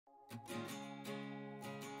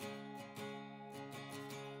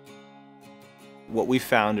What we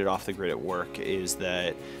found at Off the Grid at Work is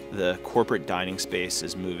that the corporate dining space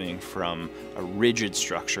is moving from a rigid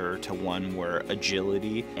structure to one where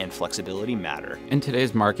agility and flexibility matter. In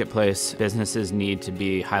today's marketplace, businesses need to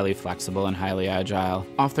be highly flexible and highly agile.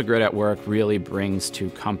 Off the Grid at Work really brings to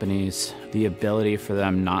companies the ability for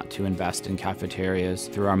them not to invest in cafeterias.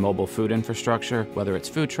 Through our mobile food infrastructure, whether it's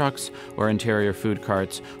food trucks or interior food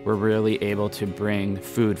carts, we're really able to bring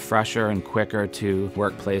food fresher and quicker to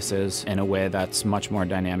workplaces in a way that's much more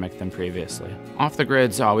dynamic than previously. Off the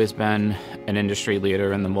Grid's always been an industry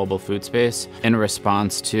leader in the mobile food space in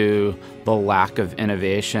response to the lack of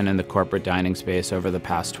innovation in the corporate dining space over the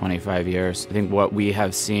past 25 years. I think what we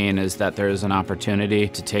have seen is that there's an opportunity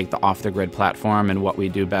to take the Off the Grid platform and what we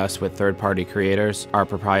do best with third-party creators, our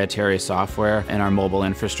proprietary software and our mobile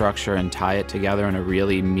infrastructure, and tie it together in a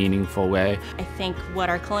really meaningful way. I think what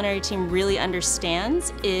our culinary team really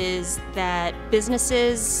understands is that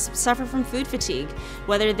businesses suffer from food fatigue.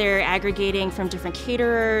 Whether they're aggregating from different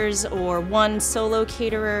caterers or one solo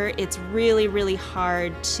caterer, it's really, really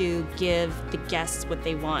hard to give the guests what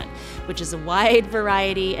they want, which is a wide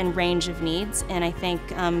variety and range of needs. And I think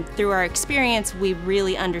through our experience, we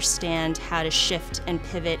really understand how to shift and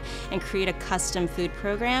pivot and create a custom food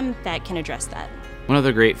program that can address that. One of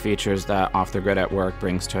the great features that Off the Grid at Work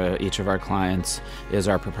brings to each of our clients is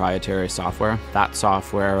our proprietary software. That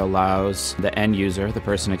software allows the end user, the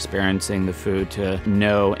person experiencing the food, to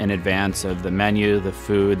know in advance of the menu, the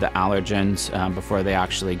food, the allergens before they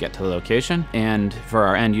actually get to the location. And for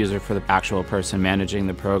our end user, for the actual person managing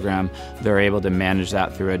the program, they're able to manage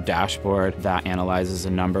that through a dashboard that analyzes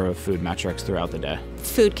a number of food metrics throughout the day.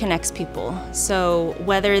 Food connects people. So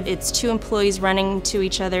whether it's two employees running to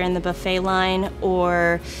each other in the buffet line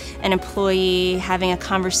or an employee having a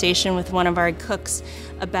conversation with one of our cooks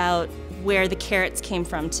about where the carrots came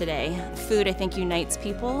from today. Food, I think, unites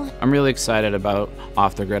people. I'm really excited about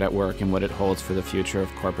Off the Grid at Work and what it holds for the future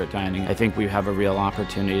of corporate dining. I think we have a real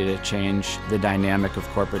opportunity to change the dynamic of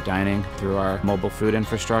corporate dining through our mobile food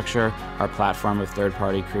infrastructure, our platform of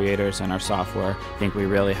third-party creators, and our software. I think we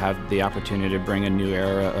really have the opportunity to bring a new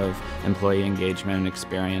era of employee engagement and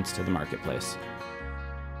experience to the marketplace.